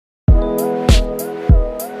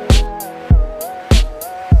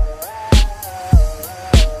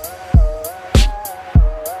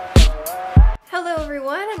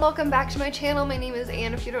welcome back to my channel. My name is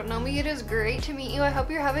Anne. If you don't know me, it is great to meet you. I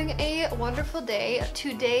hope you're having a wonderful day.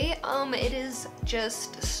 Today, it is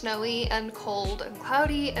just snowy and cold and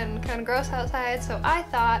cloudy and kind of gross outside, so I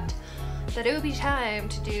thought that it would be time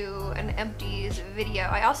to do an empties video.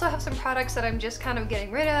 I also have some products that I'm just kind of getting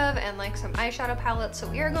rid of and like some eyeshadow palettes, so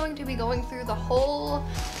we are going to be going through the whole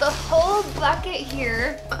bucket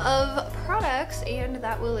here of products, and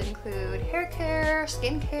that will include hair care,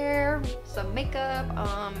 skincare, some makeup,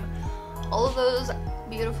 all of those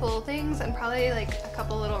beautiful things, and probably like a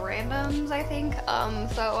couple little randoms, I think.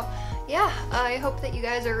 So yeah, I hope that you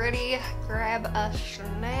guys are ready. Grab a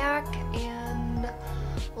snack and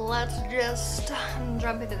let's just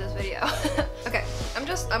jump into this video. Okay,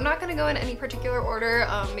 I'm not gonna go in any particular order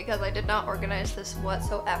because I did not organize this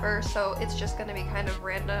whatsoever, so it's just gonna be kind of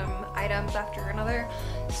random items after another,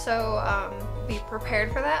 so be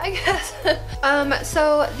prepared for that, I guess.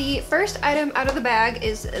 So the first item out of the bag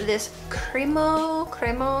is this Cremo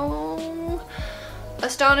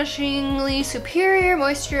Astonishingly Superior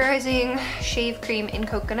Moisturizing Shave Cream in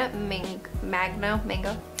Coconut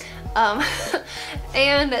Mango.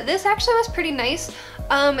 And this actually was pretty nice.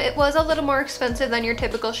 It was a little more expensive than your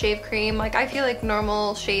typical shave cream. Like, I feel like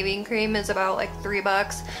normal shaving cream is about like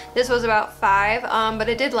 $3. This was about $5, but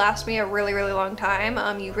it did last me a really long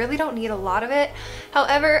time. You really don't need a lot of it.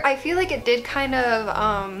 However, I feel like it did kind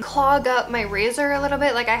of clog up my razor a little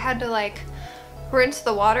bit. Like, I had to like rinse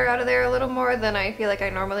the water out of there a little more than I feel like I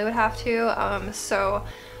normally would have to.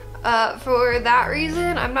 For that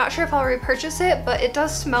reason, I'm not sure if I'll repurchase it, but it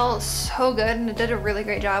does smell so good and it did a really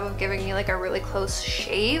great job of giving me like a really close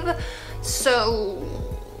shave. So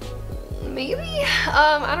maybe,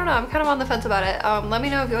 I don't know, I'm kind of on the fence about it. Let me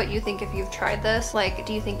know what you think if you've tried this. Like,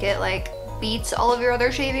 do you think it like beats all of your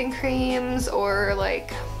other shaving creams, or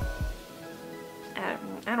like,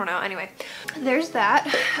 I don't know. Anyway, there's that.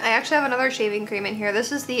 I actually have another shaving cream in here.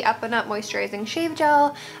 This is the Up and Up Moisturizing Shave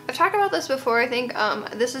Gel. I've talked about this before, I think.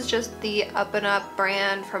 This is just the Up and Up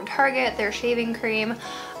brand from Target, their shaving cream.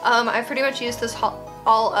 I've pretty much used this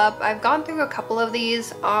all up. I've gone through a couple of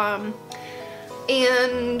these, and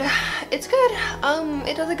it's good.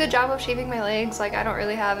 It does a good job of shaving my legs. Like, I don't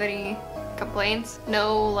really have any complaints.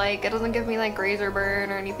 No, like, it doesn't give me like razor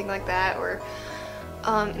burn or anything like that, or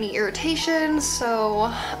any irritation. So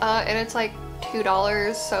and it's like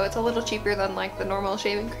 $2, so it's a little cheaper than like the normal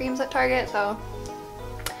shaving creams at Target, so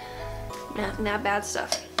not bad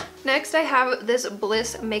stuff. Next I have this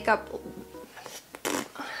Bliss Makeup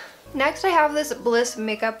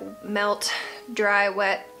Melt Dry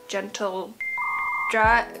Wet Gentle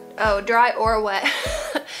Dry or Wet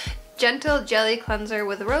Gentle Jelly Cleanser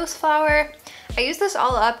with Rose Flower. I use this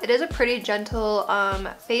all up. It is a pretty gentle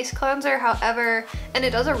face cleanser, however, and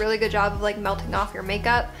it does a really good job of like melting off your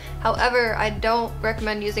makeup. However, I don't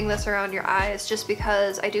recommend using this around your eyes just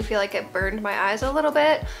because I do feel like it burned my eyes a little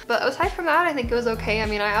bit. But aside from that, I think it was okay. I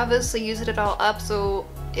mean, I obviously used it all up, so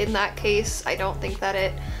in that case, I don't think that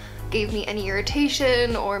it gave me any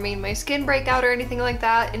irritation or made my skin break out or anything like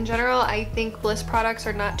that. In general, I think Bliss products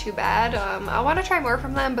are not too bad. I want to try more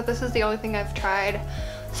from them, but this is the only thing I've tried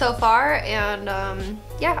so far, and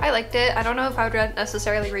yeah, I liked it. I don't know if I would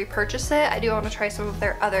necessarily repurchase it. I do want to try some of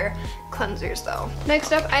their other cleansers though.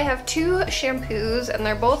 Next up, I have two shampoos, and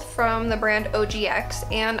they're both from the brand OGX,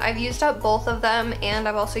 and I've used up both of them, and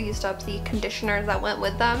I've also used up the conditioner that went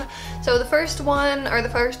with them. So the first one, or the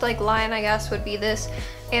first like line, I guess, would be this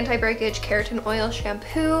anti-breakage keratin oil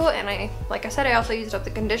shampoo, and like I said, I also used up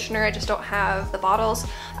the conditioner. I just don't have the bottles.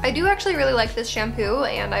 I do actually really like this shampoo,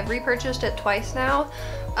 and I've repurchased it twice now.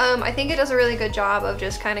 I think it does a really good job of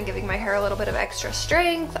just kind of giving my hair a little bit of extra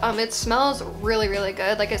strength. It smells really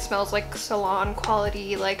good. Like, it smells like salon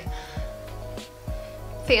quality, like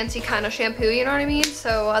fancy kind of shampoo, you know what I mean?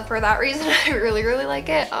 So for that reason, I really like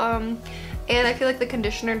it. And I feel like the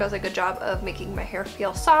conditioner does a good job of making my hair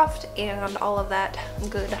feel soft and all of that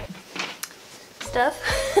good stuff.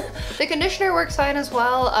 The conditioner works fine as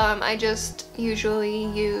well. I just usually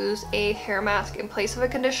use a hair mask in place of a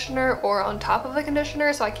conditioner or on top of a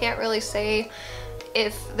conditioner, so I can't really say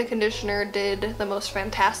if the conditioner did the most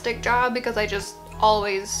fantastic job because I just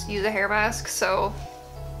always use a hair mask, so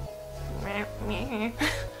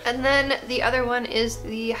and then the other one is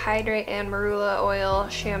the Hydrate and Marula Oil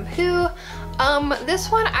Shampoo.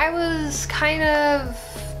 This one I was kind of,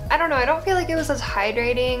 I don't know, I don't feel like it was as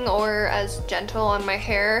hydrating or as gentle on my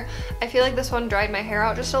hair. I feel like this one dried my hair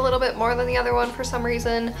out just a little bit more than the other one for some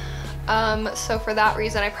reason. So for that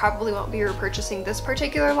reason, I probably won't be repurchasing this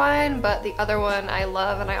particular line, but the other one I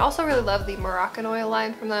love, and I also really love the Moroccan oil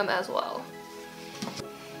line from them as well.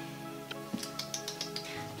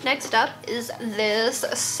 Next up is this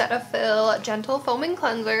Cetaphil Gentle Foaming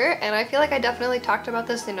Cleanser, and I feel like I definitely talked about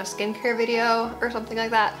this in a skincare video or something like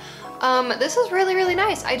that. This is really, really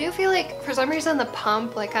nice. I do feel like for some reason the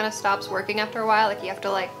pump like kind of stops working after a while. Like you have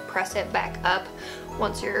to like press it back up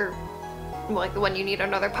once you're like when you need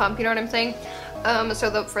another pump, you know what I'm saying?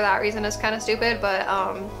 So for that reason it's kind of stupid, but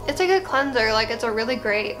it's a good cleanser. Like it's a really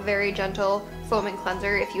great, very gentle foaming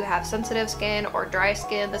cleanser. If you have sensitive skin or dry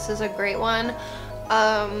skin, this is a great one.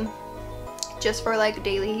 Just for like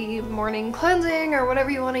daily morning cleansing or whatever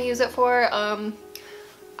you want to use it for.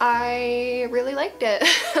 I really liked it.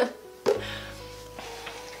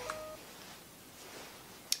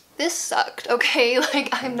 This sucked, okay? Like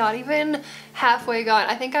I'm not even halfway gone.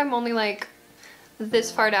 I think I'm only like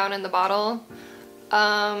this far down in the bottle.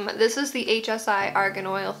 This is the HSI Argan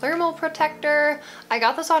Oil Thermal Protector. I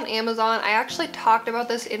got this on Amazon. I actually talked about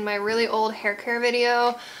this in my really old hair care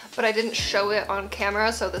video, but I didn't show it on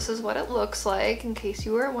camera, so this is what it looks like in case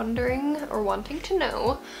you were wondering or wanting to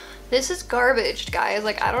know. This is garbage, guys.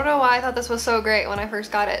 Like I don't know why I thought this was so great when I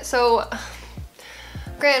first got it. So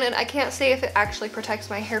granted, I can't say if it actually protects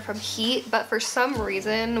my hair from heat, but for some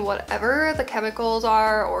reason, whatever the chemicals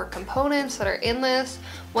are or components that are in this,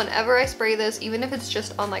 whenever I spray this, even if it's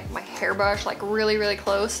just on like my hairbrush, like really, really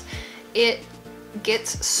close, it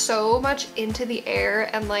gets so much into the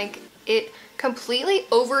air and like it completely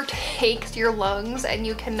overtakes your lungs and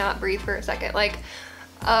you cannot breathe for a second. Like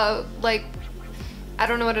I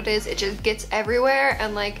don't know what it is, it just gets everywhere,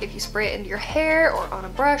 and like if you spray it into your hair or on a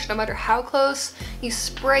brush, no matter how close you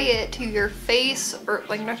spray it to your face, or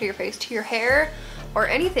like not to your face, to your hair or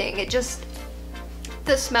anything, it just,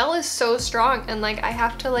 the smell is so strong, and like I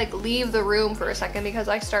have to like leave the room for a second because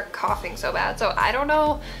I start coughing so bad. So I don't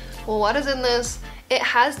know what is in this. It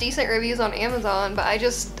has decent reviews on Amazon, but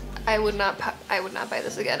I would not buy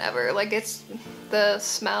this again ever. Like the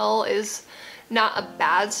smell is not a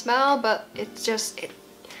bad smell, but it just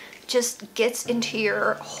gets into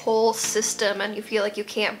your whole system and you feel like you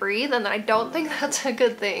can't breathe, and I don't think that's a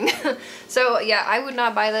good thing. So yeah, I would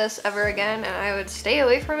not buy this ever again, and I would stay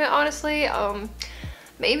away from it, honestly.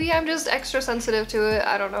 Maybe I'm just extra sensitive to it.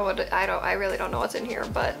 I don't know what I really don't know what's in here,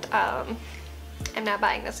 but I'm not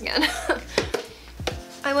buying this again.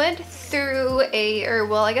 I went through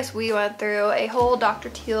I guess we went through a whole Dr.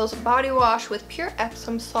 Teal's body wash with pure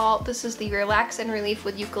Epsom salt. This is the Relax and Relief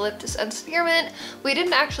with Eucalyptus and Spearmint. We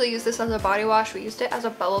didn't actually use this as a body wash, we used it as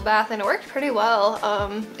a bubble bath, and it worked pretty well.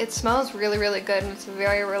 It smells really, really good and it's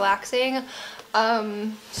very relaxing.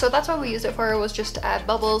 So that's what we used it for, was just to add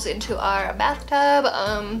bubbles into our bathtub.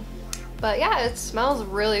 But yeah, it smells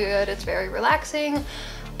really good. It's very relaxing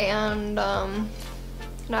and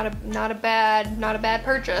not a bad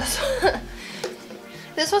purchase.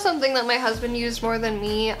 This was something that my husband used more than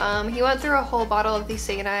me. He went through a whole bottle of the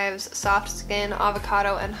St. Ives Soft Skin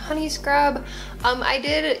Avocado and Honey Scrub. I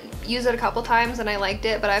did use it a couple times and I liked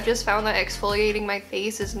it, but I've just found that exfoliating my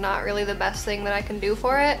face is not really the best thing that I can do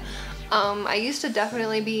for it. I used to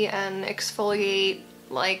definitely be an exfoliate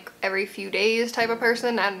like every few days type of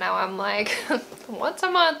person, and now I'm like once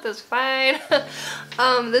a month is fine.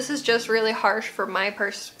 This is just really harsh for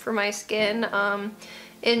my skin.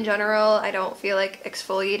 In general, I don't feel like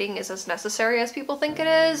exfoliating is as necessary as people think it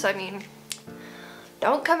is. I mean,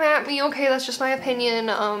 don't come at me, okay, that's just my opinion.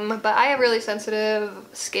 But I have really sensitive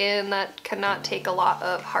skin that cannot take a lot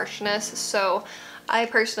of harshness, so I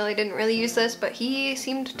personally didn't really use this, but he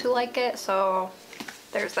seemed to like it, so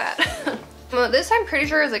there's that. This I'm pretty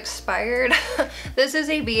sure is expired. This is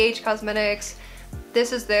a BH Cosmetics.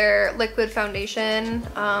 This is their liquid foundation.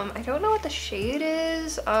 I don't know what the shade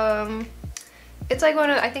is. It's like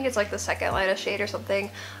I think it's like the second lightest shade or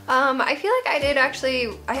something. I feel like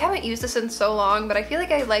I haven't used this in so long, but I feel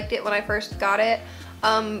like I liked it when I first got it.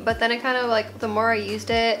 But then it kind of like, the more I used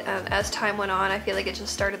it, and as time went on, I feel like it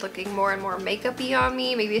just started looking more and more makeup-y on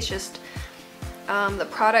me. Maybe it's just the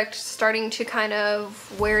product starting to kind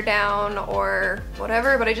of wear down or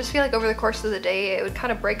whatever, but I just feel like over the course of the day it would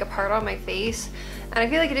kind of break apart on my face, and I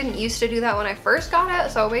feel like it didn't used to do that when I first got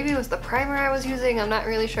it, so maybe it was the primer I was using, I'm not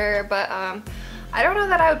really sure. But I don't know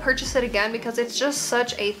that I would purchase it again because it's just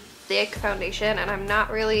such a thick foundation and I'm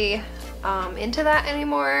not really into that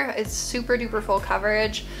anymore. It's super duper full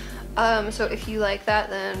coverage, so if you like that,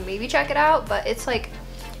 then maybe check it out. But it's like,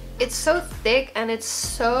 it's so thick and it's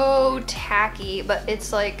so tacky, but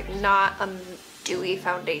it's like not a dewy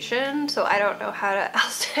foundation, so I don't know how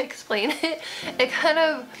else to explain it. It kind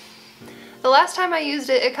of, the last time I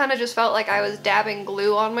used it, it kind of just felt like I was dabbing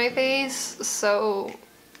glue on my face, so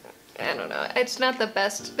I don't know. It's not the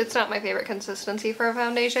best, it's not my favorite consistency for a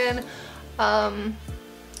foundation.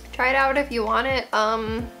 Try it out if you want it.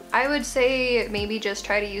 I would say maybe just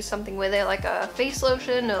try to use something with it, like a face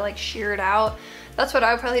lotion to like shear it out. That's what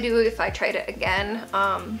I would probably do if I tried it again,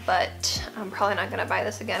 but I'm probably not gonna buy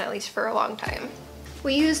this again, at least for a long time.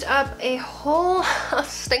 We used up a whole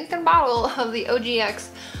stinking bottle of the OGX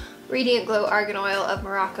Radiant Glow Argan Oil of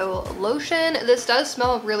Morocco lotion. This does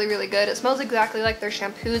smell really, really good. It smells exactly like their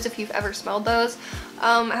shampoos if you've ever smelled those.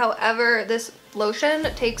 However, this lotion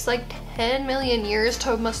takes like 10 million years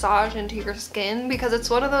to massage into your skin because it's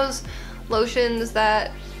one of those lotions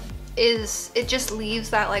that it just leaves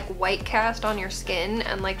that like white cast on your skin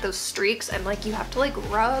and like those streaks, and like you have to like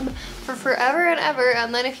rub for forever and ever,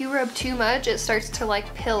 and then if you rub too much it starts to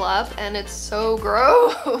like pill up and it's so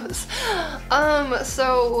gross.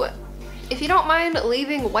 So if you don't mind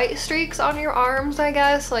leaving white streaks on your arms, I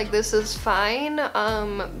guess, like this is fine,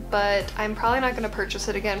 but I'm probably not going to purchase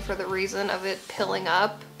it again for the reason of it pilling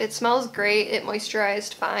up. It smells great, it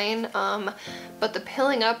moisturized fine, but the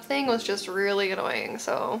pilling up thing was just really annoying,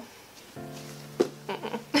 so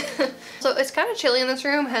So it's kind of chilly in this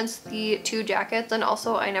room, hence the 2 jackets, and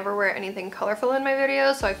also I never wear anything colorful in my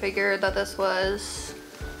videos, so I figured that this was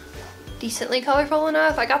decently colorful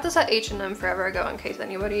enough. I got this at H&M forever ago in case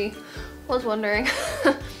anybody was wondering.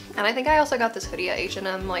 And I think I also got this hoodie at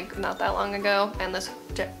H&M like not that long ago, and this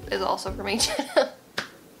is also from H&M.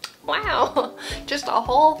 Wow, just a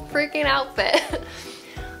whole freaking outfit.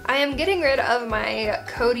 I am getting rid of my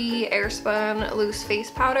Coty Airspun loose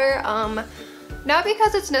face powder. Not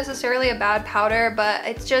because it's necessarily a bad powder, but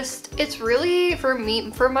it's really, for me,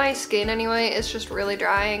 for my skin anyway, it's just really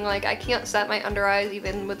drying. Like I can't set my under eyes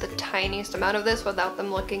even with the tiniest amount of this without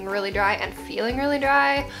them looking really dry and feeling really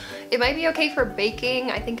dry. It might be okay for baking.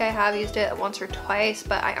 I think I have used it once or twice,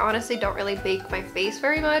 but I honestly don't really bake my face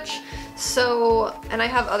very much. So, and I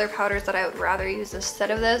have other powders that I would rather use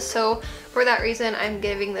instead of this. So for that reason, I'm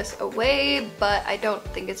giving this away, but I don't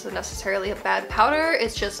think it's necessarily a bad powder.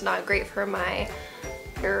 It's just not great for my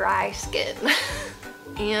dry skin.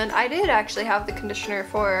 And I did actually have the conditioner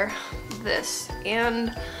for this,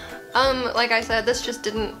 and like I said, this just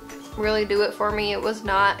didn't really do it for me. It was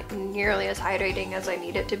not nearly as hydrating as I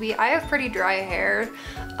need it to be. I have pretty dry hair,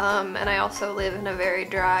 and I also live in a very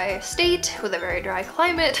dry state with a very dry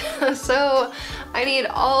climate, so I need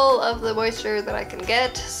all of the moisture that I can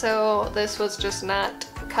get, so this was just not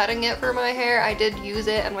cutting it for my hair. I did use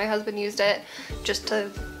it, and my husband used it just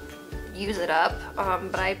to use it up,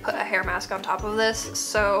 but I put a hair mask on top of this,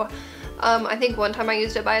 so I think one time I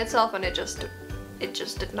used it by itself and it just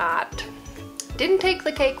didn't take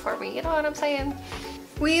the cake for me, you know what I'm saying?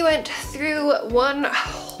 We went through one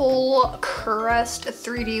whole Crest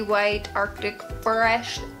 3D White Arctic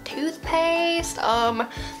Fresh toothpaste.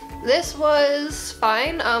 This was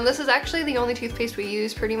fine. This is actually the only toothpaste we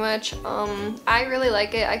use pretty much. I really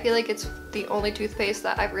like it. I feel like it's the only toothpaste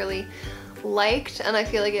that I've really liked, and I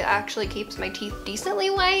feel like it actually keeps my teeth decently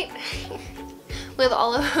white with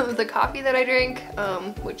all of the coffee that I drink,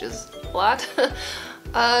 which is a lot.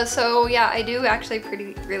 So yeah, I do actually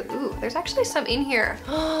really, ooh, there's actually some in here.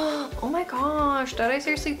 Oh my gosh, did I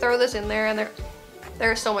seriously throw this in there? And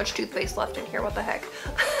there's so much toothpaste left in here, what the heck.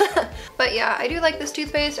 But yeah, I do like this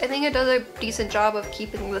toothpaste. I think it does a decent job of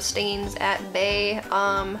keeping the stains at bay,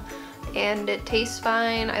 and it tastes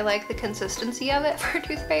fine. I like the consistency of it for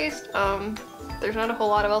toothpaste. There's not a whole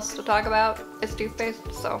lot else to talk about. It's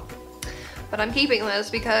toothpaste, so. But I'm keeping this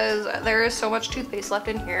because there is so much toothpaste left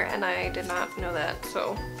in here and I did not know that,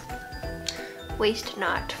 so waste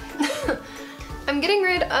not. I'm getting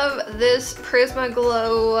rid of this Prisma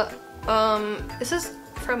Glow, this is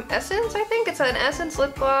from Essence, I think. It's an Essence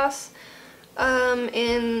lip gloss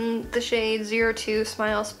in the shade 02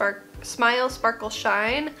 Smile Sparkle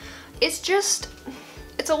Shine. It's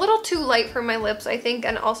a little too light for my lips, I think,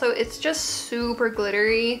 and also it's just super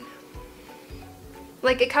glittery.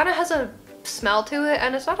 Like, it kind of has a smell to it,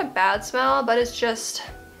 and it's not a bad smell, but it's just,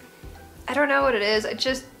 I don't know what it is.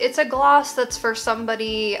 It's a gloss that's for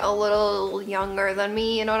somebody a little younger than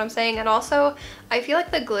me, you know what I'm saying? And also, I feel like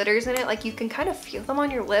the glitters in it, like you can kind of feel them on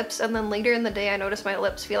your lips, and then later in the day I noticed my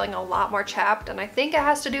lips feeling a lot more chapped, and I think it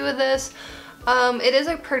has to do with this. It is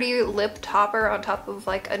a pretty lip topper on top of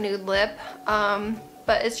like a nude lip,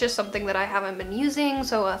 but it's just something that I haven't been using,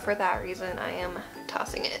 so for that reason I am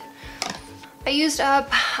tossing it. I used up,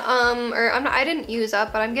 I didn't use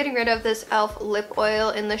up, but I'm getting rid of this e.l.f. lip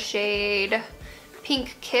oil in the shade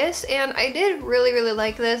Pink Kiss, and I did really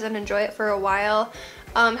like this and enjoy it for a while.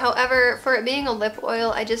 However, for it being a lip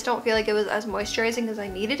oil, I just don't feel like it was as moisturizing as I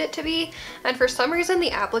needed it to be, and for some reason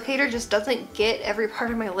the applicator just doesn't get every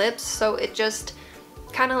part of my lips, so it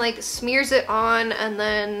kind of like smears it on, and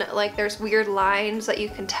then like there's weird lines that you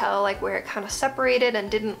can tell like where it kind of separated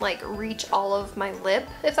and didn't like reach all of my lip,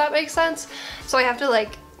 if that makes sense. So I have to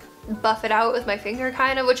like buff it out with my finger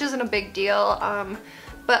kind of, which isn't a big deal,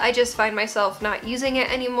 but I just find myself not using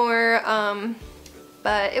it anymore.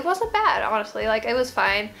 But it wasn't bad, honestly, like it was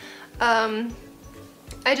fine.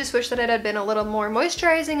 I just wish that it had been a little more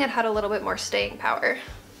moisturizing and had a little bit more staying power.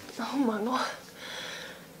 Oh my god.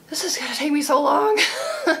 This is gonna take me so long.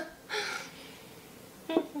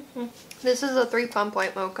 This is a 3 Plum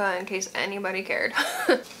Point mocha in case anybody cared.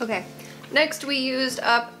 Okay, next we used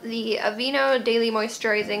up the Aveeno Daily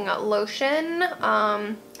Moisturizing Lotion,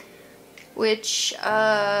 which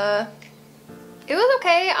it was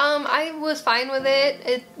okay. I was fine with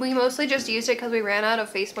it. We mostly just used it because we ran out of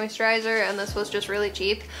face moisturizer and this was just really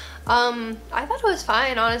cheap. I thought it was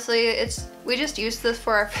fine, honestly. We just used this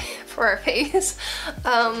for our face.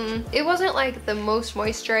 It wasn't like the most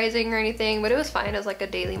moisturizing or anything, but it was fine as like a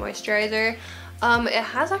daily moisturizer. It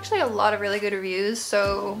has actually a lot of really good reviews,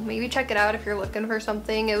 so maybe check it out if you're looking for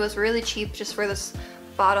something. It was really cheap just for this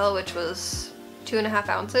bottle, which was 2.5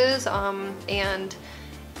 ounces, and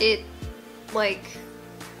it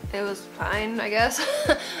was fine, I guess.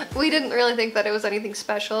 We didn't really think that it was anything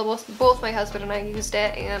special. Both my husband and I used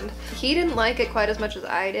it, and he didn't like it quite as much as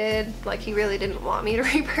I did. Like, he really didn't want me to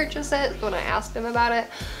repurchase it when I asked him about it.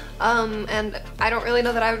 And I don't really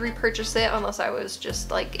know that I would repurchase it unless I was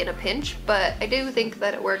just like in a pinch, but I do think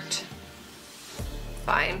that it worked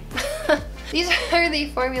fine. These are the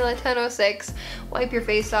Formula 1006 Wipe Your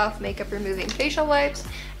Face Off Makeup Removing Facial Wipes.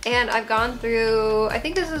 And I've gone through, I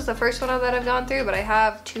think this is the first one that I've gone through, but I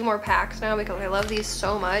have 2 more packs now because I love these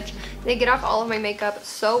so much. They get off all of my makeup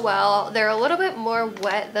so well. They're a little bit more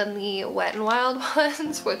wet than the Wet n Wild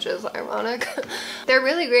ones, which is ironic. They're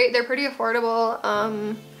really great. They're pretty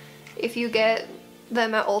affordable. If you get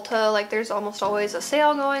them at Ulta, like there's almost always a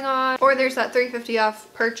sale going on, or there's that $3.50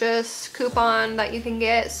 off purchase coupon that you can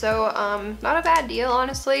get, so not a bad deal,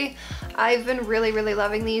 honestly. I've been really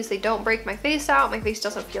loving these. They don't break my face out, my face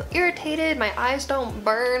doesn't feel irritated, my eyes don't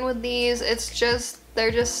burn with these. It's just,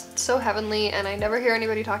 they're just so heavenly, and I never hear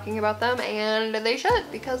anybody talking about them, and they should,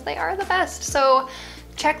 because they are the best. So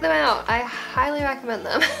check them out. I highly recommend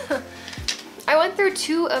them. I went through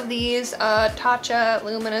 2 of these Tatcha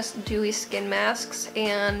Luminous Dewy Skin Masks,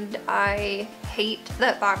 and I hate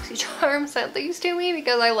that BoxyCharm sent these to me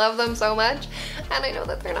because I love them so much, and I know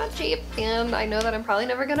that they're not cheap, and I know that I'm probably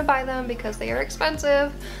never gonna buy them because they are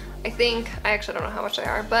expensive. I actually don't know how much they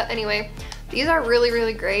are, but anyway, these are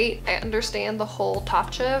really great. I understand the whole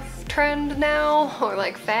Tatcha trend now, or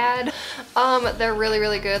like fad. They're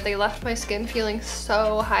really good. They left my skin feeling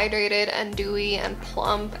so hydrated and dewy and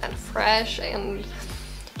plump and fresh and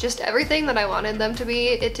just everything that I wanted them to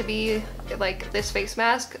be, like this face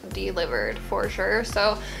mask delivered for sure.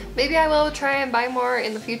 So maybe I will try and buy more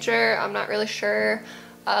in the future. I'm not really sure.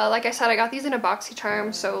 Like I said, I got these in a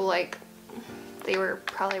BoxyCharm, so like they were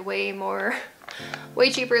probably way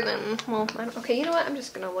cheaper than, well, okay, you know what? I'm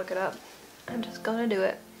just gonna look it up. I'm just gonna do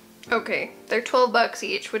it. Okay, they're 12 bucks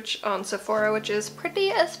each, which on Sephora, which is pretty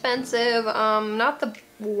expensive. Not the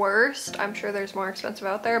worst. I'm sure there's more expensive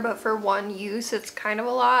out there, but for one use, it's kind of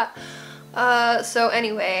a lot. So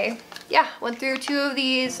anyway, yeah, went through 2 of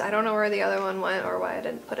these. I don't know where the other one went or why I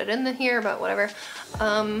didn't put it in here, but whatever.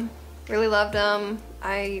 Really loved them.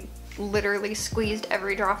 I literally squeezed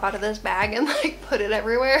every drop out of this bag and like put it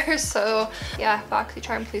everywhere. So yeah,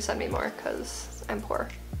 BoxyCharm, please send me more because I'm poor.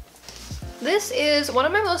 This is one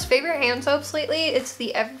of my most favorite hand soaps lately. It's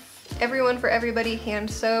the Everyone for Everybody hand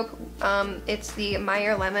soap. It's the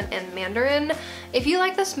Mehr Lemon and Mandarin. If you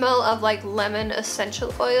like the smell of like lemon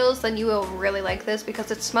essential oils, then you will really like this because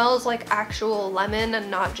it smells like actual lemon and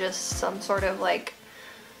not just some sort of like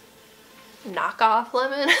knockoff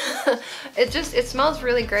lemon. It smells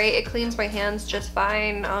really great. It cleans my hands just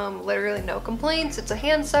fine. Literally no complaints. It's a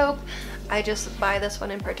hand soap. I just buy this one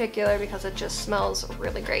in particular because it just smells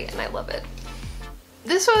really great and I love it.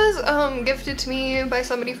 This was gifted to me by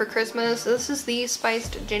somebody for Christmas. This is the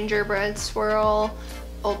Spiced Gingerbread Swirl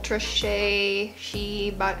Ultra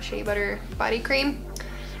Shea Butter Body Cream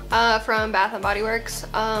from Bath & Body Works.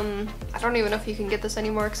 I don't even know if you can get this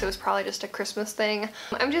anymore because it was probably just a Christmas thing.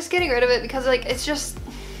 I'm just getting rid of it because like it's just,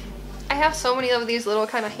 I have so many of these little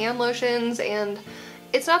kind of hand lotions, and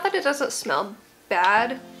it's not that it doesn't smell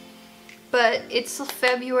bad, but it's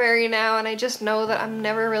February now and I just know that I'm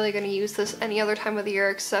never really going to use this any other time of the year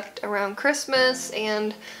except around Christmas,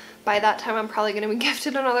 and by that time I'm probably going to be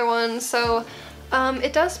gifted another one. So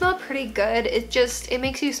it does smell pretty good. It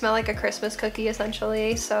makes you smell like a Christmas cookie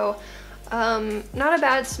essentially. So Not a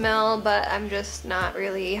bad smell, but I'm just not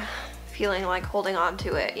really feeling like holding on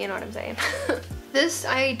to it, you know what I'm saying? This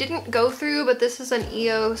I didn't go through, but this is an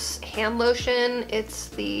EOS hand lotion. It's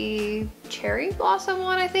the cherry blossom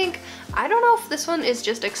one, I think. I don't know if this one is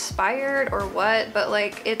just expired or what, but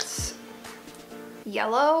like it's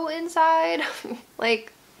yellow inside.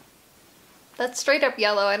 Like that's straight up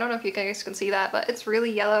yellow. I don't know if you guys can see that, but it's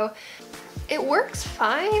really yellow. It works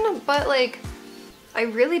fine, but like I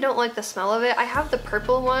really don't like the smell of it. I have the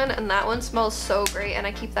purple one and that one smells so great and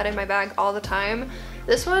I keep that in my bag all the time.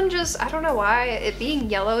 This one just, I don't know why, it being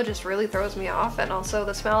yellow just really throws me off, and also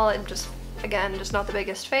the smell, I'm just, again, just not the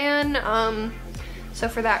biggest fan. So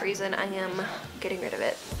for that reason, I am getting rid of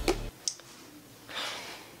it.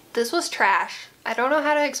 This was trash. I don't know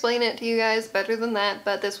how to explain it to you guys better than that,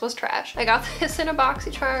 but this was trash. I got this in a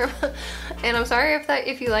BoxyCharm, and I'm sorry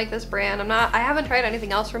if you like this brand. I haven't tried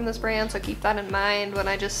anything else from this brand, so keep that in mind when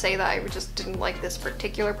I just say that I just didn't like this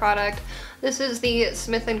particular product. This is the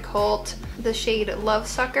Smith & Colt, the shade Love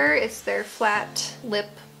Sucker. It's their flat lip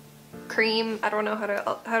cream. I don't know how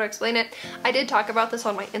to explain it. I did talk about this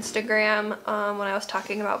on my Instagram when I was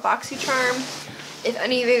talking about BoxyCharm. If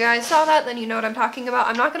any of you guys saw that, then you know what I'm talking about.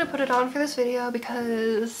 I'm not gonna put it on for this video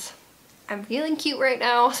because I'm feeling cute right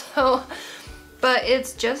now, so, but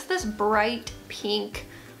it's just this bright pink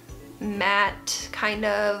matte kind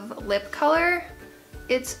of lip color.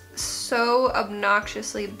 It's so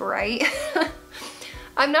obnoxiously bright.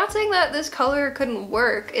 I'm not saying that this color couldn't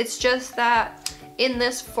work, it's just that in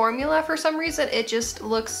this formula for some reason it just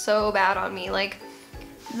looks so bad on me. Like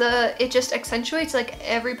it just accentuates like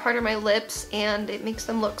every part of my lips and it makes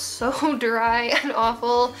them look so dry and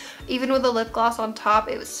awful. Even with the lip gloss on top,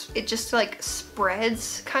 it just like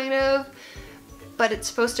spreads kind of, but it's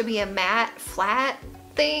supposed to be a matte flat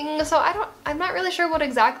thing. So I'm not really sure what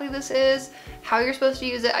exactly this is, how you're supposed to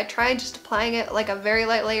use it. I tried just applying it like a very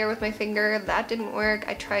light layer with my finger, that didn't work.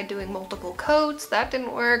 I tried doing multiple coats, that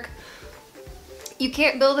didn't work. You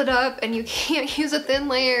can't build it up and you can't use a thin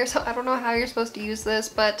layer, so I don't know how you're supposed to use this,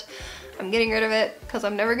 but I'm getting rid of it because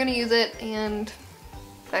I'm never gonna use it, and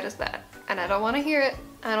that is that. And I don't want to hear it.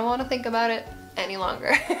 I don't want to think about it any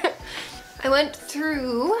longer. I went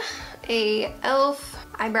through a e.l.f.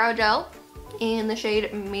 eyebrow gel in the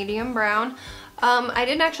shade medium brown. I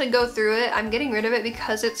didn't actually go through it. I'm getting rid of it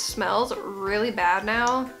because it smells really bad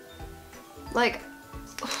now. Like,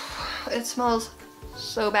 it smells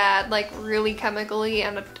so bad, like really chemically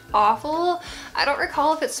and awful. I don't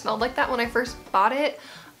recall if it smelled like that when I first bought it,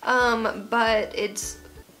 but it's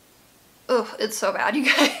so bad, you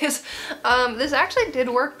guys. This actually did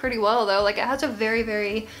work pretty well though. Like it has a very,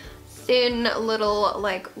 very thin little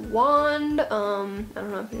like wand. I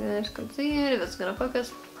don't know if you guys can see it, if it's gonna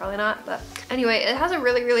focus, probably not, but anyway, it has a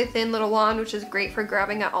really, really thin little wand, which is great for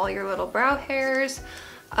grabbing at all your little brow hairs.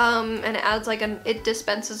 And it adds like it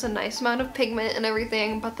dispenses a nice amount of pigment and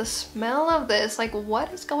everything, but the smell of this, like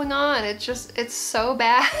what is going on? It's so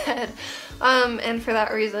bad. And for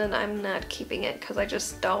that reason, I'm not keeping it because I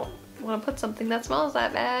just don't want to put something that smells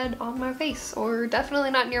that bad on my face, or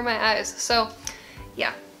definitely not near my eyes. So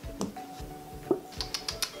yeah.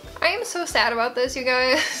 I am so sad about this, you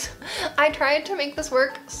guys. I tried to make this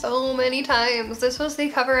work so many times. This was the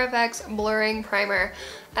Cover FX Blurring Primer.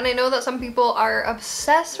 And I know that some people are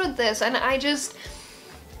obsessed with this, and I just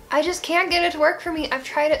can't get it to work for me. I've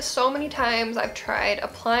tried it so many times. I've tried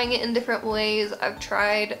applying it in different ways. I've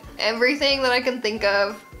tried everything that I can think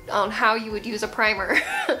of on how you would use a primer.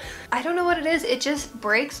 I don't know what it is. It just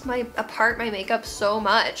breaks apart my makeup so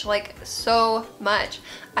much, like so much.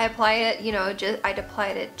 I apply it, you know, I'd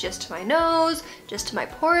applied it just to my nose, just to my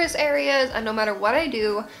porous areas, and no matter what I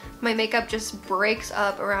do, my makeup just breaks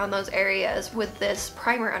up around those areas with this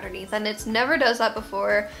primer underneath, and it never does that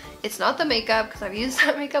before. It's not the makeup, because I've used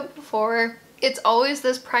that makeup before. It's always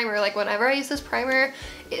this primer. Like whenever I use this primer,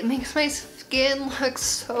 it makes my skin look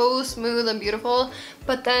so smooth and beautiful,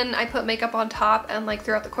 but then I put makeup on top, and like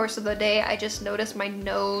throughout the course of the day, I just notice my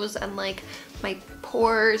nose and like my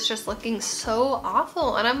pores just looking so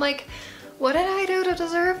awful, and I'm like, what did I do to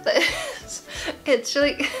deserve this? It's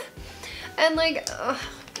like, and like,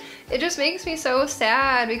 it just makes me so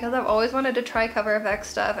sad because I've always wanted to try Cover FX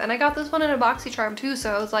stuff, and I got this one in a BoxyCharm too,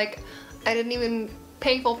 so I was like, I didn't even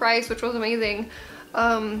pay full price, which was amazing.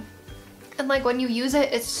 And like when you use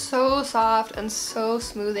it, it's so soft and so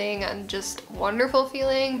smoothing and just wonderful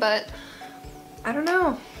feeling, but I don't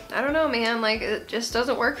know, man, like it just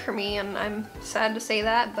doesn't work for me, and I'm sad to say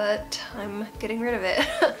that, but I'm getting rid of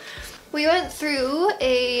it. We went through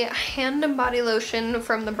a hand and body lotion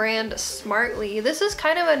from the brand Smartly. This is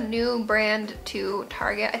kind of a new brand to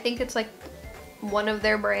Target. I think it's like one of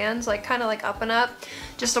their brands, like kind of like Up and Up,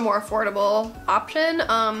 just a more affordable option.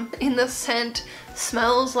 In the scent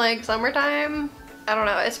smells like summertime. I don't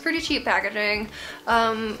know, it's pretty cheap packaging,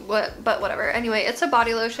 but whatever. Anyway, it's a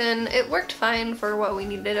body lotion. It worked fine for what we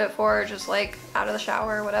needed it for, just like out of the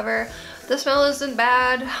shower or whatever. The smell isn't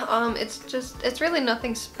bad. It's really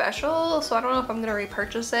nothing special, so I don't know if I'm gonna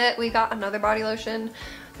repurchase it. We got another body lotion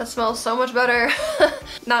that smells so much better.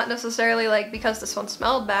 Not necessarily like because this one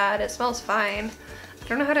smelled bad, it smells fine. I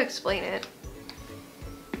don't know how to explain it.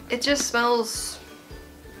 It just smells,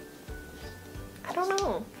 I don't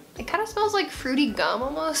know. It kind of smells like fruity gum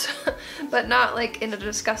almost, but not like in a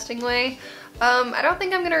disgusting way. I don't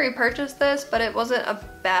think I'm gonna repurchase this, but it wasn't a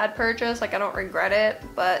bad purchase. Like, I don't regret it,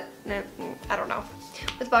 but I don't know.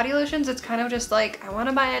 With body lotions, it's kind of just like, I want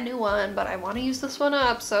to buy a new one, but I want to use this one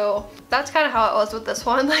up. So that's kind of how it was with this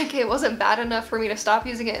one. Like, it wasn't bad enough for me to stop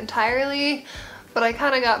using it entirely, but I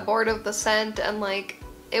kind of got bored of the scent, and like,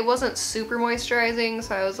 it wasn't super moisturizing.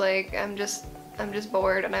 So I was like, I'm just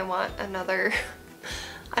bored and I want another.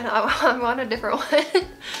 I want a different one.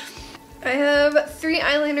 I have 3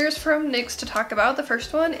 eyeliners from NYX to talk about. The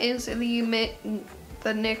first one is the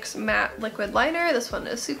NYX Matte Liquid Liner. This one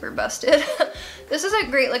is super busted. This is a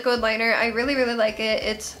great liquid liner. I really like it.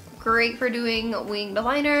 It's great for doing winged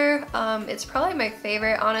liner. It's probably my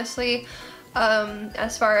favorite, honestly,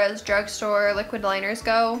 as far as drugstore liquid liners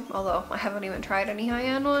go, although I haven't even tried any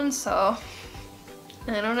high-end ones, so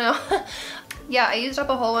I don't know. Yeah, I used up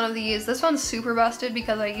a whole one of these. This one's super busted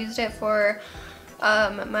because I used it for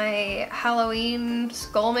my Halloween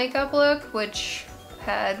skull makeup look, which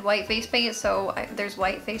had white face paint, so there's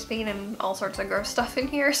white face paint and all sorts of gross stuff in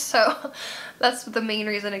here, so that's the main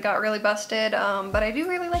reason it got really busted, but I do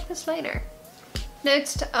really like this liner.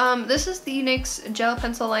 Next, this is the NYX Gel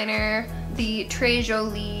Pencil Liner, the Très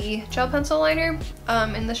Jolie Gel Pencil Liner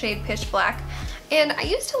in the shade Pitch Black. And I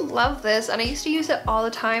used to love this, and I used to use it all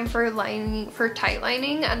the time for lining, for tight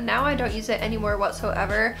lining, and now I don't use it anymore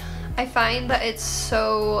whatsoever. I find that it's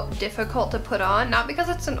so difficult to put on, not because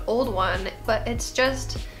it's an old one, but it's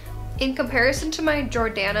just, in comparison to my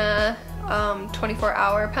Jordana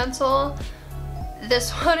 24-hour pencil,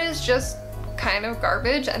 this one is just kind of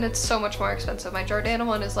garbage, and it's so much more expensive. My Jordana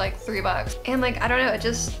one is like $3. And like, I don't know,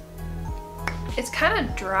 it's kind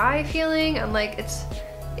of dry feeling, and like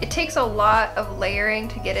it takes a lot of layering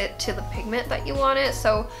to get it to the pigment that you want it.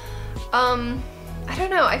 So I don't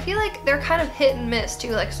know, I feel like they're kind of hit and miss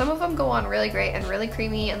too. Like, some of them go on really great and really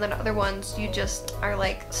creamy, and then other ones you just are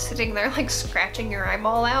like sitting there like scratching your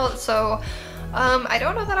eyeball out. So I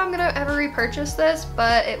don't know that I'm gonna ever repurchase this,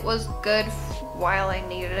 but it was good while I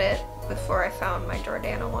needed it before I found my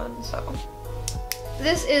Jordana one. So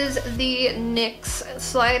this is the NYX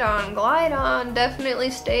Slide On Glide On. Definitely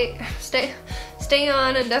stay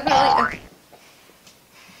on, and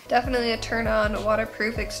definitely a turn on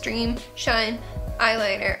waterproof extreme shine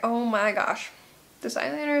eyeliner. Oh my gosh, this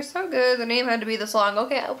eyeliner is so good. The name had to be this long.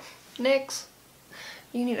 Okay, NYX,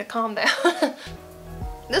 you need to calm down.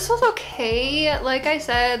 This was okay. Like I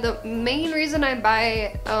said, the main reason I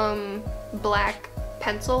buy black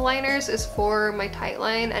pencil liners is for my tight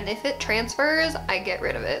line, and if it transfers, I get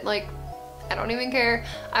rid of it. Like, I don't even care.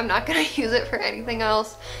 I'm not gonna use it for anything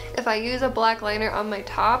else. If I use a black liner on my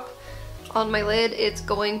top, on my lid, it's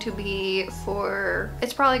going to be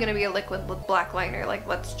it's probably gonna be a liquid black liner. Like,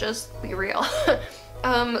 let's just be real.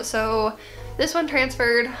 So this one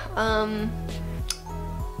transferred, and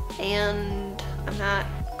I'm not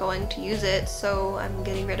going to use it, so I'm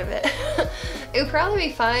getting rid of it. It would probably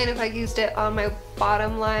be fine if I used it on my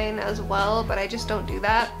bottom line as well, but I just don't do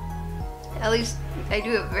that. At least I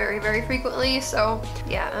do it very frequently, so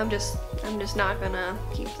yeah, I'm just not gonna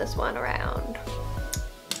keep this one around.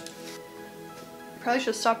 Probably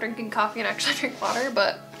should stop drinking coffee and actually drink water,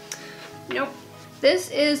 but nope.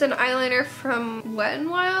 This is an eyeliner from Wet n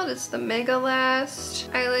Wild. It's the Mega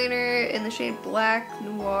Last eyeliner in the shade Black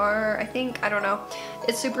Noir, I think. I don't know.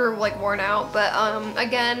 It's super like worn out, but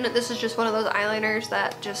again, this is just one of those eyeliners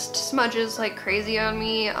that just smudges like crazy on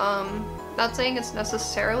me. Not saying it's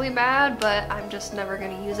necessarily bad, but I'm just never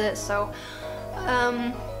gonna use it, so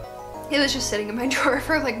it was just sitting in my drawer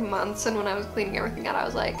for like months, and when I was cleaning everything out, I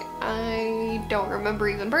was like, I don't remember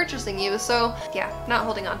even purchasing you, so yeah, not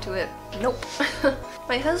holding on to it. Nope.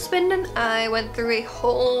 My husband and I went through a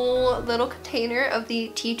whole little container of the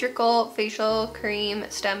Tea Trickle Facial Cream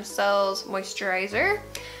Stem Cells Moisturizer.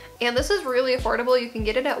 And this is really affordable. You can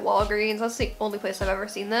get it at Walgreens. That's the only place I've ever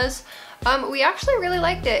seen this. We actually really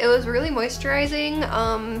liked it. It was really moisturizing,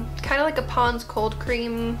 kind of like a Pond's Cold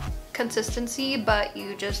Cream consistency, but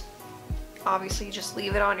you just obviously just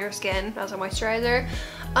leave it on your skin as a moisturizer.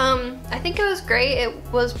 I think it was great. It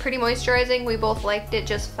was pretty moisturizing. We both liked it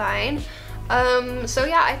just fine. So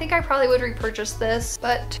yeah, I think I probably would repurchase this,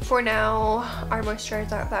 but for now, our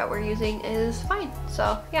moisturizer that we're using is fine.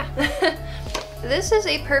 So yeah. This is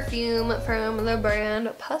a perfume from the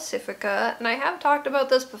brand Pacifica, and I have talked about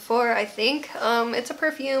this before, I think. It's a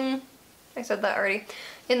perfume, I said that already,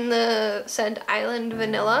 in the scent Island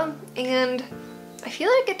Vanilla, and I feel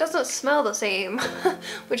like it doesn't smell the same,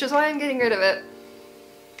 which is why I'm getting rid of it.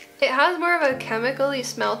 It has more of a chemical-y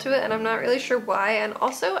smell to it, and I'm not really sure why, and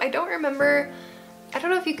also I don't remember, I don't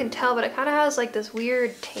know if you can tell, but it kind of has like this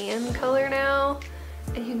weird tan color now,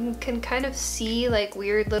 and you can kind of see like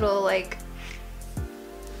weird little like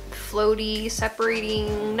floaty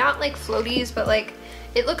separating, not like floaties, but like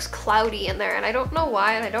it looks cloudy in there, and I don't know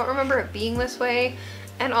why, and I don't remember it being this way.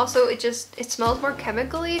 And also it smells more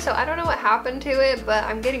chemically, so I don't know what happened to it, but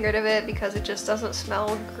I'm getting rid of it because it just doesn't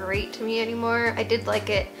smell great to me anymore. I did like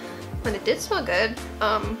it when it did smell good,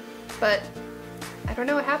 but I don't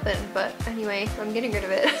know what happened. But anyway, I'm getting rid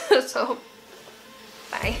of it, so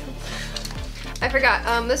bye. I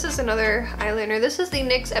forgot, this is another eyeliner. This is the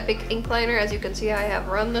NYX Epic Ink Liner. As you can see, I have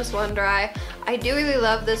run this one dry. I do really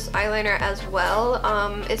love this eyeliner as well.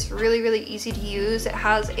 It's really, really easy to use. It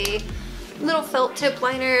has a little felt tip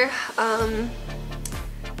liner.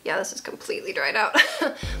 Yeah, this is completely dried out.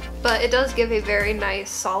 But it does give a very nice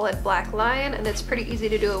solid black line, and it's pretty easy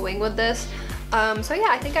to do a wing with this. So yeah,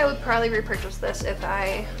 I think I would probably repurchase this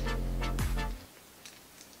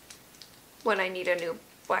when I need a new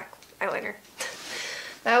black eyeliner.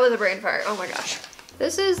 That was a brain fart, oh my gosh.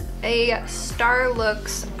 This is a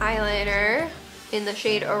Starlooks eyeliner in the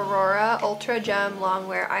shade Aurora Ultra Gem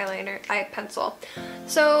Longwear eye pencil.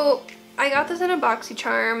 So I got this in a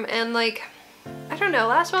BoxyCharm, and like, I don't know,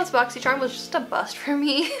 last month's BoxyCharm was just a bust for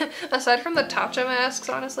me, aside from the Tatcha masks,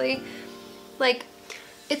 honestly. Like,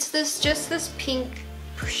 it's just this pink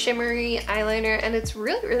shimmery eyeliner, and it's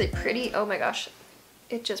really, really pretty. Oh my gosh,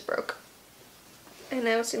 it just broke. And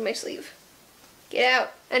now it's in my sleeve. Get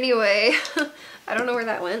out. Anyway, I don't know where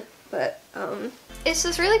that went, but it's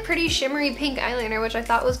this really pretty shimmery pink eyeliner, which I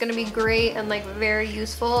thought was gonna be great and like very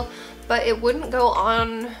useful, but it wouldn't go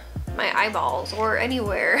on my eyeballs or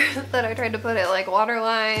anywhere that I tried to put it, like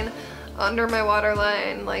waterline, under my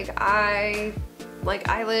waterline, like eyelid,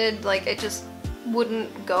 like it just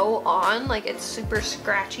wouldn't go on. Like, it's super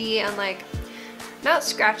scratchy, and like, not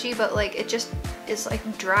scratchy, but like it just is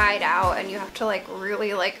like dried out, and you have to like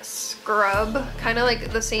really like scrub, kind of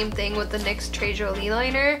like the same thing with the NYX Très Jolie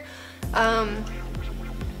liner.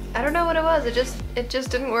 I don't know what it was, it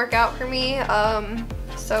just didn't work out for me.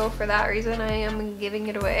 So for that reason, I am giving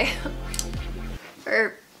it away.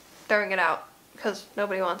 Or throwing it out, because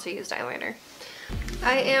nobody wants a used eyeliner.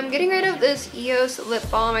 I am getting rid of this EOS lip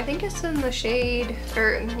balm. I think it's in the shade,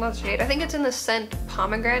 or not the shade, I think it's in the scent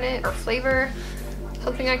pomegranate or flavor,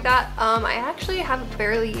 something like that. I actually have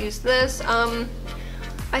barely used this.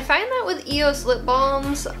 I find that with EOS lip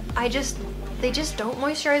balms, they just don't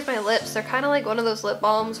moisturize my lips. They're kind of like one of those lip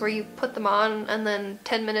balms where you put them on and then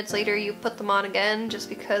 10 minutes later you put them on again just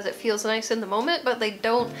because it feels nice in the moment, but they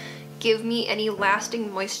don't give me any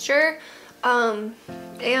lasting moisture.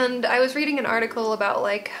 And I was reading an article about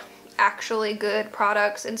like actually good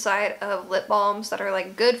products inside of lip balms that are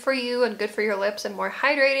like good for you and good for your lips and more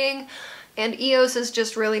hydrating, and EOS is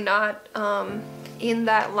just really not in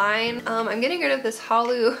that line. I'm getting rid of this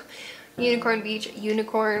Halu Unicorn Beach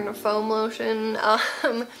Unicorn Foam Lotion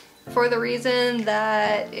for the reason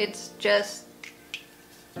that it's just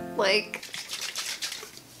like,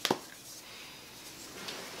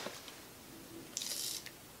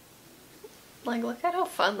 look at how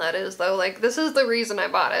fun that is though. Like, this is the reason I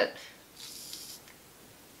bought it.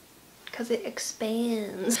 Because it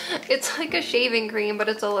expands. It's like a shaving cream, but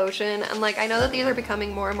it's a lotion. And like, I know that these are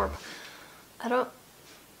becoming more and more,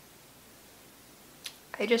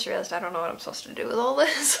 I just realized I don't know what I'm supposed to do with all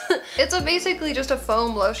this. It's basically just a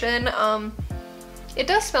foam lotion. It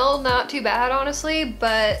does smell not too bad, honestly,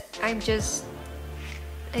 but I just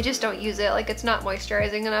don't use it. Like, it's not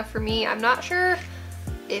moisturizing enough for me. I'm not sure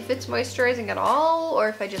if it's moisturizing at all, or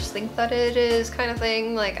if I just think that it is, kind of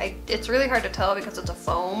thing. Like, it's really hard to tell because it's a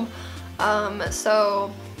foam.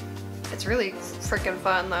 So it's really freaking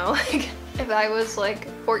fun though. Like, if I was like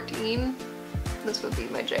 14, this would be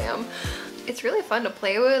my jam. It's really fun to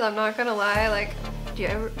play with, I'm not gonna lie. Like, do you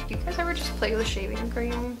guys ever just play with shaving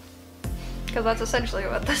cream? Because that's essentially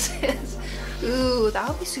what this is. Ooh, that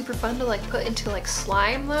would be super fun to like put into like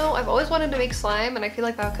slime though. I've always wanted to make slime, and I feel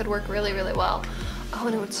like that could work really, really well. Oh,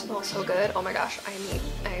 and it would smell so good. Oh my gosh,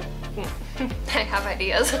 I I have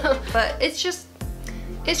ideas. But it's just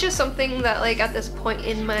something that, like, at this point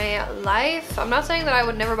in my life, I'm not saying that I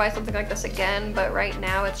would never buy something like this again, but right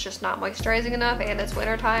now it's just not moisturizing enough, and it's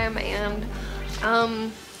winter time, and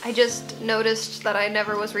I just noticed that I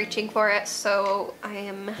never was reaching for it, so I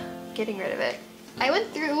am getting rid of it. I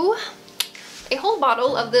went through a whole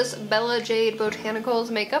bottle of this Bella Jade Botanicals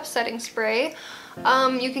makeup setting spray.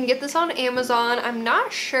 You can get this on Amazon. I'm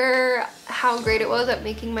not sure how great it was at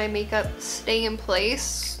making my makeup stay in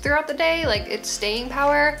place throughout the day, like its staying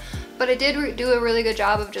power, but it did do a really good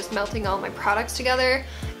job of just melting all my products together.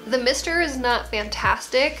 The mister is not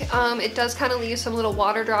fantastic. It does kind of leave some little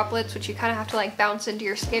water droplets, which you kind of have to like bounce into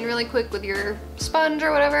your skin really quick with your sponge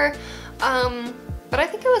or whatever. But I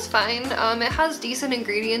think it was fine. It has decent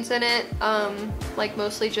ingredients in it, like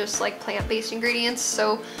mostly just like plant-based ingredients.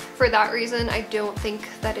 So for that reason, I don't think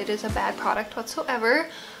that it is a bad product whatsoever.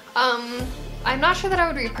 I'm not sure that I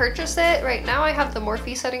would repurchase it. Right now I have the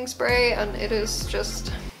Morphe setting spray, and it is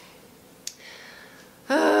just,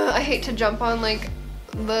 I hate to jump on like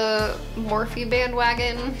the Morphe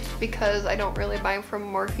bandwagon because I don't really buy from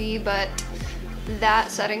Morphe, but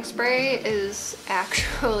that setting spray is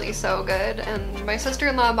actually so good, and my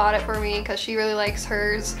sister-in-law bought it for me because she really likes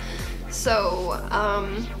hers. So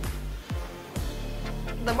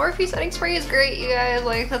the Morphe setting spray is great, you guys.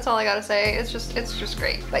 Like, that's all I gotta say. It's just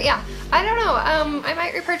great. But yeah, I don't know. I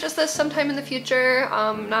might repurchase this sometime in the future.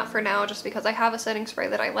 Not for now, just because I have a setting spray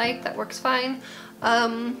that I like that works fine.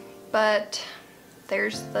 But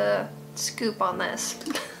there's the scoop on this.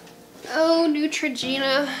 Oh,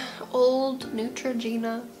 Neutrogena. Old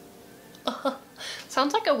Neutrogena.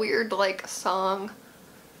 Sounds like a weird, like, song.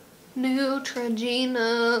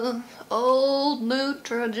 Neutrogena, old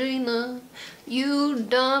Neutrogena, you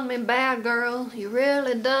done me bad, girl. You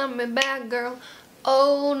really done me bad, girl.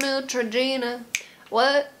 Oh, Neutrogena,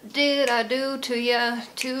 what did I do to ya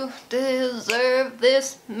to deserve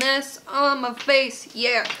this mess on my face?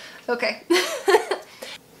 Yeah. Okay.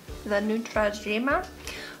 The Neutrogena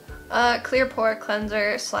clear pore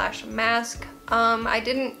cleanser slash mask. I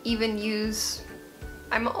didn't even use,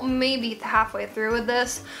 I'm maybe halfway through with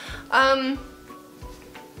this.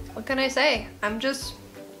 What can I say? I'm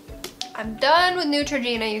done with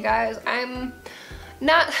Neutrogena, you guys. I'm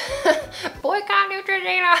not boycott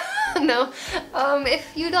Neutrogena. No.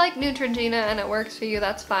 If you like Neutrogena and it works for you,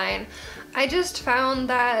 that's fine. I just found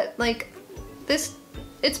that, like,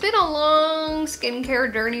 it's been a long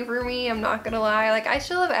skincare journey for me, I'm not gonna lie. Like, I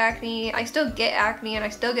still have acne, I still get acne, and I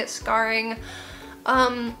still get scarring.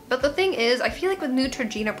 But the thing is, I feel like with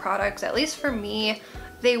Neutrogena products, at least for me,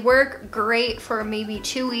 they work great for maybe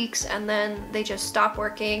 2 weeks, and then they just stop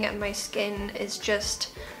working, and my skin is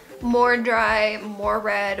just more dry, more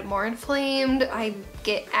red, more inflamed. I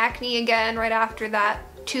get acne again right after that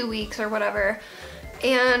 2 weeks or whatever.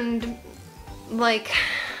 And, like,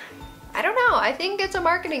 I don't know, I think it's a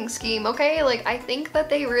marketing scheme, okay? Like, I think that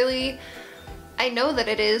they really, I know that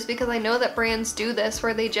it is, because I know that brands do this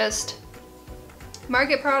where they just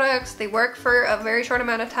market products, they work for a very short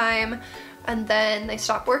amount of time, and then they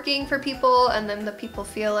stop working for people, and then the people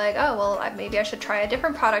feel like, oh, well, maybe I should try a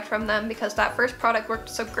different product from them because that first product worked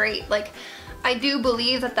so great. Like, I do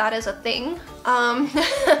believe that that is a thing.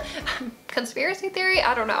 Conspiracy theory?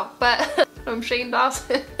 I don't know, but I'm Shane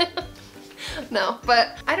Dawson. No,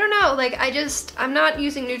 but I don't know, like, I'm not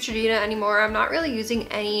using Neutrogena anymore. I'm not really using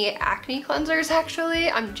any acne cleansers, actually.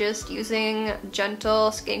 I'm just using gentle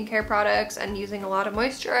skincare products and using a lot of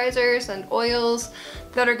moisturizers and oils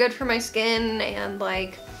that are good for my skin and,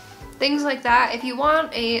 like, things like that. If you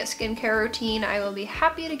want a skincare routine, I will be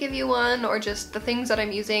happy to give you one, or just the things that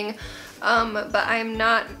I'm using, but I'm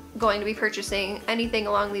not going to be purchasing anything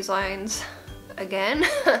along these lines again.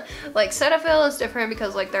 Like, Cetaphil is different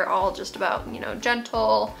because, like, they're all just about, you know,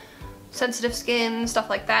 gentle, sensitive skin, stuff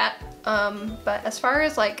like that. But as far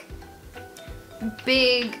as, like,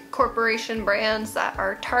 big corporation brands that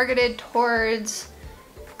are targeted towards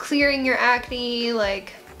clearing your acne,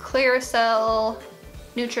 like Claricel,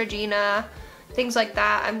 Neutrogena, things like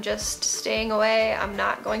that, I'm just staying away. I'm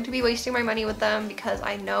not going to be wasting my money with them because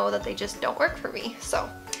I know that they just don't work for me. So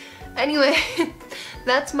anyway,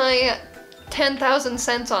 that's my 10,000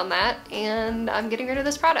 cents on that, and I'm getting rid of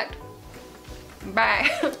this product. Bye.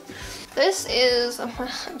 This is,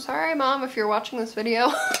 I'm sorry, Mom, if you're watching this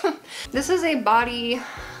video. This is a body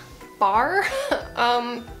bar.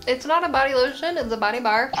 It's not a body lotion, it's a body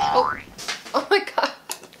bar. Oh my god.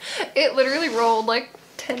 It literally rolled like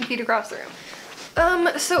 10 feet across the room.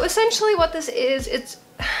 So essentially what this is,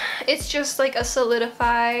 it's just like a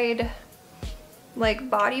solidified, like,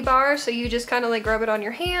 body bar. So you just kind of like rub it on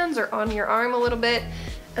your hands or on your arm a little bit,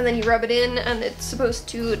 and then you rub it in and it's supposed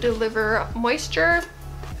to deliver moisture.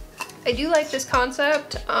 I do like this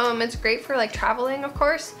concept. It's great for like traveling, of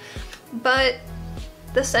course, but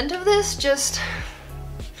the scent of this just,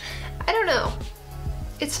 I don't know.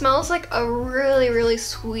 It smells like a really, really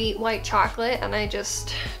sweet white chocolate, and I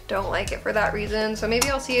just don't like it for that reason. So maybe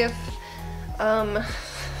I'll see if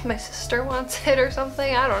my sister wants it or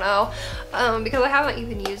something. I don't know, because I haven't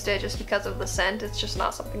even used it just because of the scent. It's just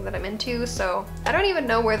not something that I'm into, so I don't even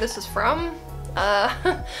know where this is from.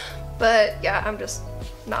 But yeah, I'm just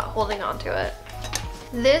not holding on to it.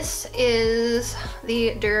 This is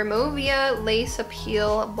the Duramovia Lace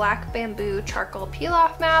Appeal Black Bamboo Charcoal Peel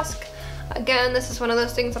Off Mask. Again, this is one of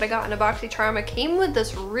those things that I got in a BoxyCharm. It came with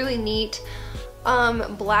this really neat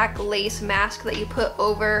black lace mask that you put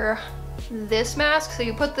over this mask. So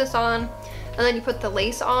you put this on and then you put the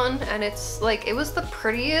lace on, and it's like, it was the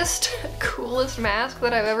prettiest, coolest mask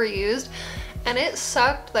that I've ever used. And it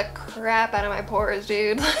sucked the crap out of my pores,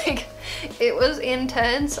 dude. Like, it was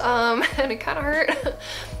intense, and it kind of hurt.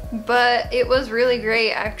 But it was really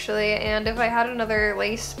great, actually. And if I had another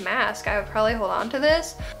lace mask, I would probably hold on to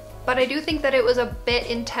this. But I do think that it was a bit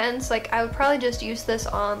intense. Like, I would probably just use this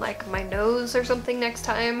on like my nose or something next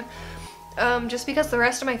time. Just because the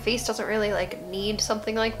rest of my face doesn't really like need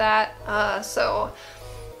something like that.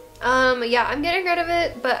 Yeah, I'm getting rid of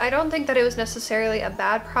it, but I don't think that it was necessarily a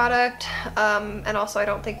bad product. And also I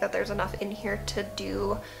don't think that there's enough in here to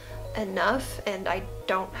do enough, and I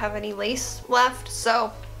don't have any lace left,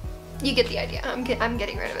 so you get the idea. I'm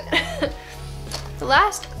getting rid of it. The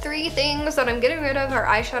last three things that I'm getting rid of are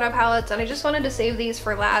eyeshadow palettes, and I just wanted to save these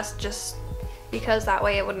for last just because that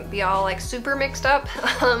way it wouldn't be all like super mixed up.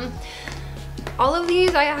 All of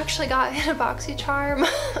these I actually got in a BoxyCharm.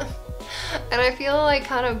 And I feel like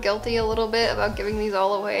kind of guilty a little bit about giving these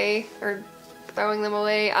all away or throwing them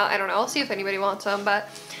away. I don't know, I'll see if anybody wants them, but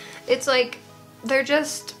it's like, they're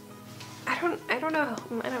just, I don't know.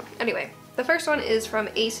 Anyway, the first one is from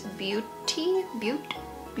Ace Beauty,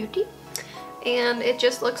 and it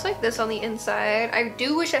just looks like this on the inside. I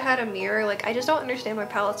do wish it had a mirror. Like, I just don't understand why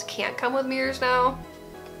palettes can't come with mirrors now.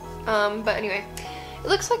 But anyway, it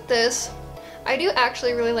looks like this. I do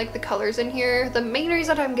actually really like the colors in here. The main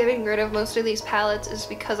reason I'm getting rid of most of these palettes is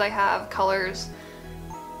because I have colors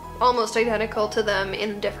almost identical to them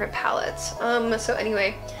in different palettes. So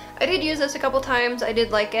anyway, I did use this a couple times. I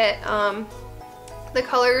did like it. The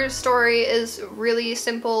color story is really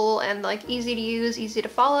simple and like easy to use, easy to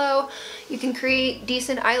follow. You can create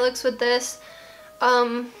decent eye looks with this.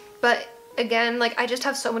 But again, like, I just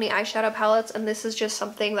have so many eyeshadow palettes, and this is just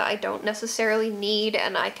something that I don't necessarily need,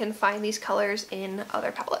 and I can find these colors in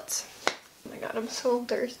other palettes. Oh my god, I'm so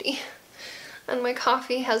thirsty. And my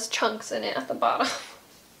coffee has chunks in it at the bottom.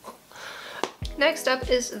 Next up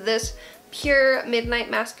is this Pure Midnight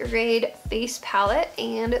Masquerade face palette,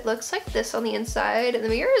 and it looks like this on the inside. The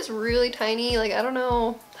mirror is really tiny. Like, I don't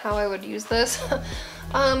know how I would use this.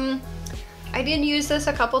 I did use this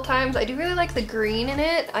a couple times. I do really like the green in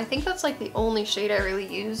it. I think that's like the only shade I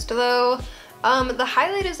really used though. The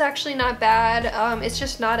highlight is actually not bad. It's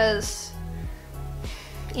just not as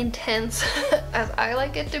intense as I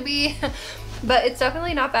like it to be, but it's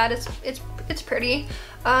definitely not bad. It's pretty.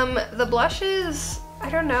 The blushes, I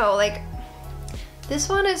don't know, like, this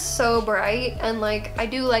one is so bright, and like, I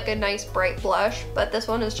do like a nice bright blush, but this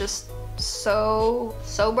one is just so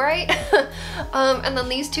bright. And then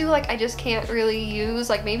these two, like, I just can't really use,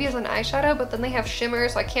 like, maybe as an eyeshadow, but then they have shimmer,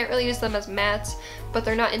 so I can't really use them as mattes, but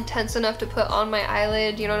they're not intense enough to put on my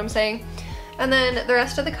eyelid, you know what I'm saying? And then the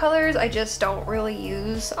rest of the colors I just don't really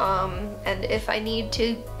use, and if I need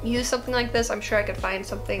to use something like this, I'm sure I could find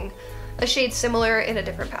something, a shade similar in a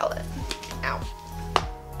different palette. Ow.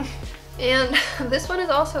 And this one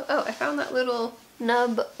is also, oh, I found that little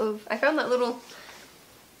little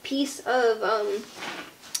piece of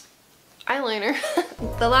eyeliner.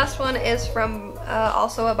 The last one is from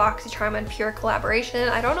also a BoxyCharm and Pure collaboration.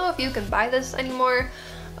 I don't know if you can buy this anymore,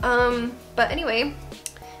 but anyway,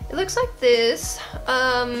 it looks like this.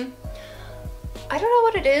 I don't know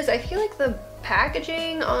what it is. I feel like the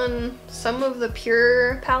packaging on some of the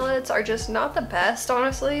Pure palettes are just not the best,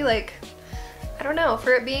 honestly. Like, I don't know,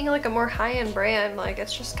 for it being like a more high-end brand, like,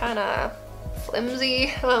 it's just kind of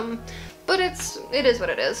flimsy. But it is what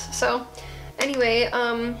it is. So anyway,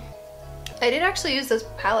 I did actually use this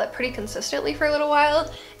palette pretty consistently for a little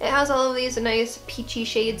while. It has all of these nice peachy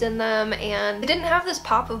shades in them, and it didn't have this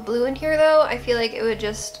pop of blue in here though. I feel like it would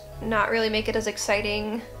just not really make it as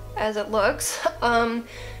exciting as it looks.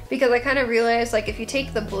 Because I kind of realized, like, if you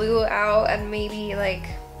take the blue out and maybe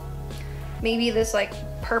this like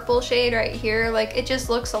purple shade right here, like, it just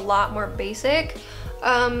looks a lot more basic.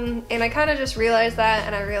 And I kind of just realized that,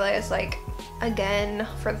 and I realized, like, again,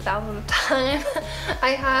 for the 1000th time,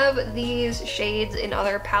 I have these shades in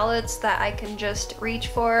other palettes that I can just reach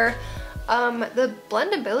for. The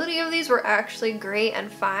blendability of these were actually great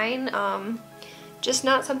and fine. Just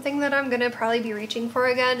not something that I'm gonna probably be reaching for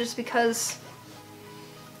again, just because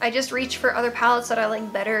I just reach for other palettes that I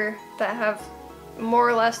like better, that have more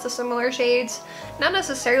or less the similar shades. Not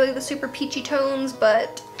necessarily the super peachy tones,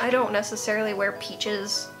 but I don't necessarily wear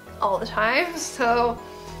peaches all the time, so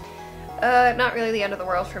not really the end of the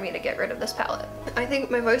world for me to get rid of this palette. I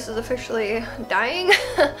think my voice is officially dying.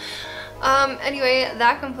 Anyway,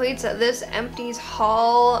 that completes this Empties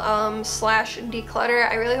haul slash declutter.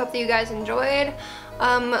 I really hope that you guys enjoyed.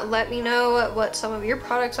 Let me know what some of your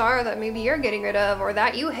products are that maybe you're getting rid of or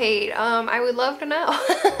that you hate. I would love to know.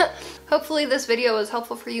 Hopefully this video was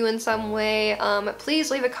helpful for you in some way.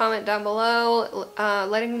 Please leave a comment down below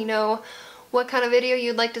letting me know what kind of video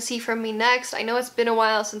you'd like to see from me next. I know it's been a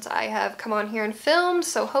while since I have come on here and filmed,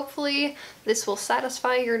 so hopefully this will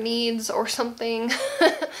satisfy your needs or something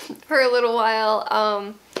for a little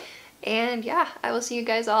while. And yeah, I will see you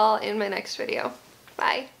guys all in my next video.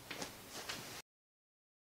 Bye.